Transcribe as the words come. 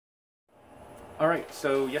Alright,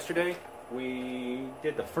 so yesterday we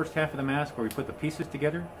did the first half of the mask where we put the pieces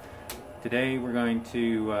together. Today we're going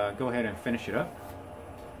to go ahead and finish it up.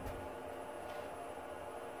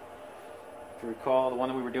 If you recall, the one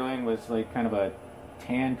that we were doing was like kind of a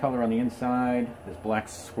tan color on the inside, this black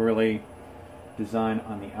swirly design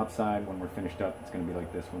on the outside. When we're finished up, it's going to be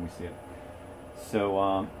like this when we see it. So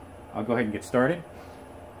I'll go ahead and get started.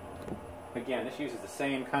 Again, this uses the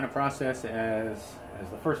same kind of process as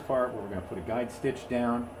the first part, where we're going to put a guide stitch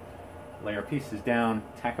down, lay our pieces down,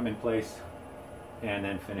 tack them in place, and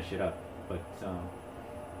then finish it up. But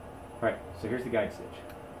alright, so here's the guide stitch.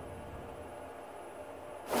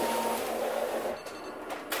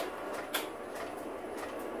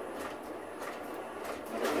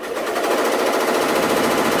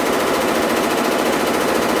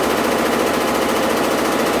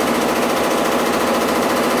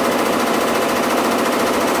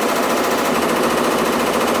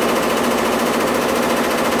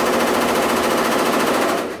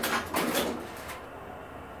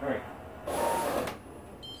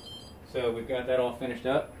 So we've got that all finished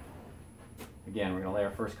up. Again, we're going to lay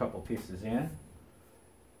our first couple pieces in,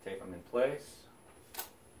 tape them in place.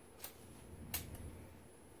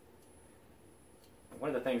 One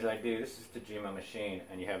of the things I do, this is the Tajima machine,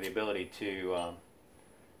 and you have the ability to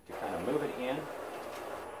kind of move it in.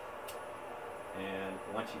 And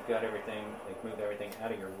once you've got everything, like move everything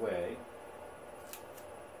out of your way.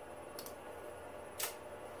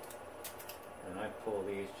 And I pull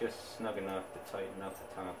these just snug enough to tighten up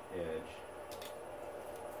the top edge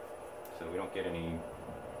so we don't get any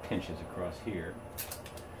pinches across here.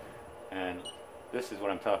 And this is what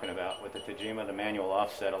I'm talking about. With the Tajima, the manual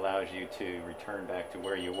offset allows you to return back to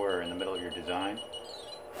where you were in the middle of your design.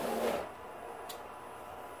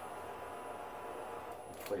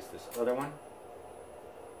 Place this other one.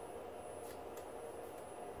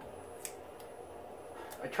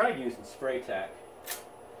 I tried using spray tack.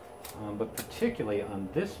 But particularly on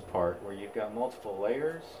this part where you've got multiple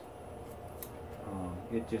layers,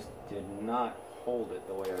 it just did not hold it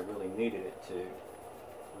the way I really needed it to.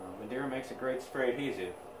 Madeira makes a great spray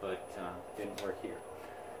adhesive, but didn't work here.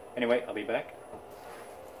 Anyway, I'll be back.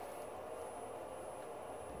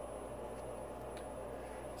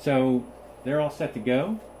 So they're all set to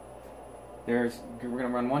go. We're going to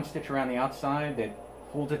run one stitch around the outside that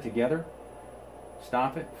holds it together.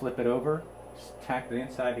 Stop it, flip it over, tack the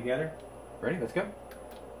inside together. Ready? Let's go.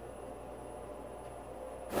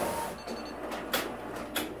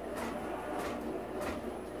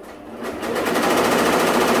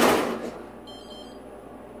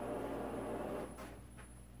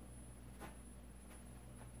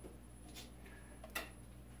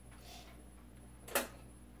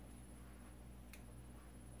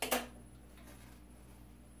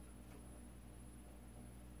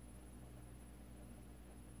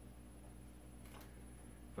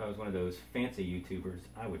 If I was one of those fancy YouTubers,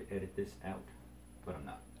 I would edit this out, but I'm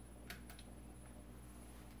not.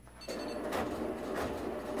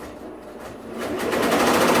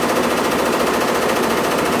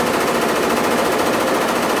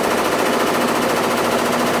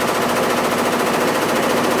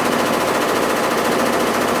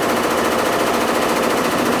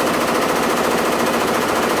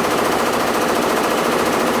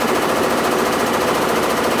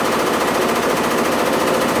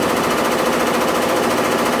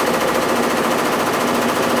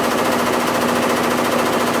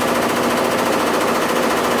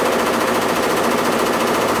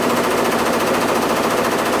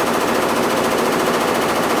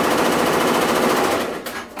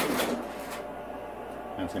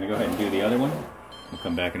 I'm just going to go ahead and do the other one. We'll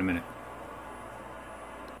come back in a minute.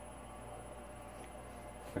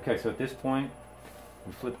 Okay, so at this point,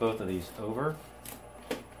 we flip both of these over.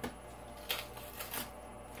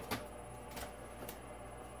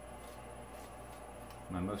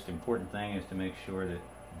 My most important thing is to make sure that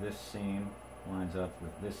this seam lines up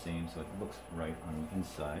with this seam so it looks right on the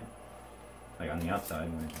inside, like on the outside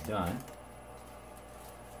when it's done.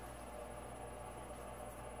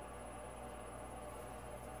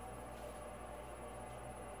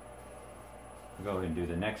 Go ahead and do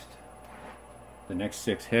the next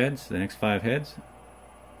 6 heads, the next 5 heads.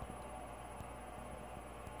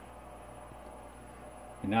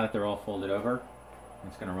 And now that they're all folded over, I'm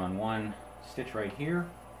just going to run one stitch right here,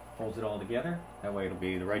 folds it all together. That way it'll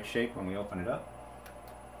be the right shape when we open it up.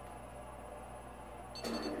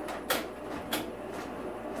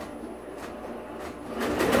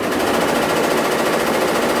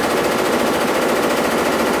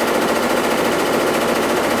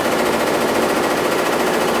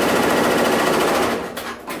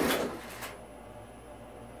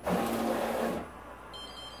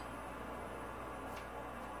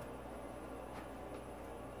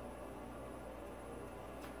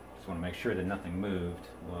 want to make sure that nothing moved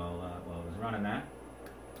while I was running that.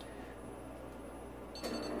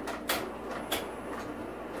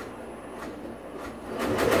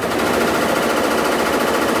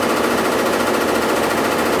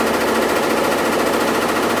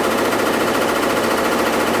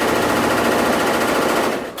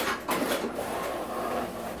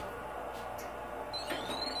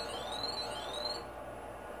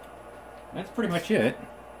 That's pretty much it.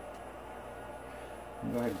 I'll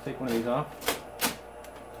go ahead and take one of these off.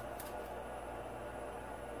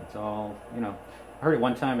 It's all, you know, I heard it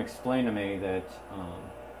one time explained to me that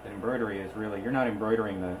embroidery is really, you're not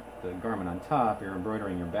embroidering the garment on top, you're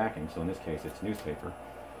embroidering your backing. So in this case it's newspaper.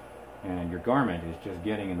 And your garment is just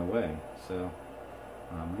getting in the way. So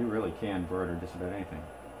you really can embroider just about anything.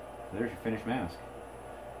 So there's your finished mask.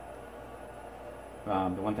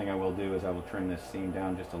 The one thing I will do is I will trim this seam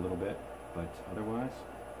down just a little bit, but otherwise,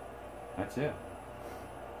 that's it.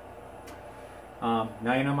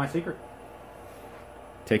 Now you know my secret.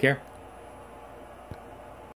 Take care.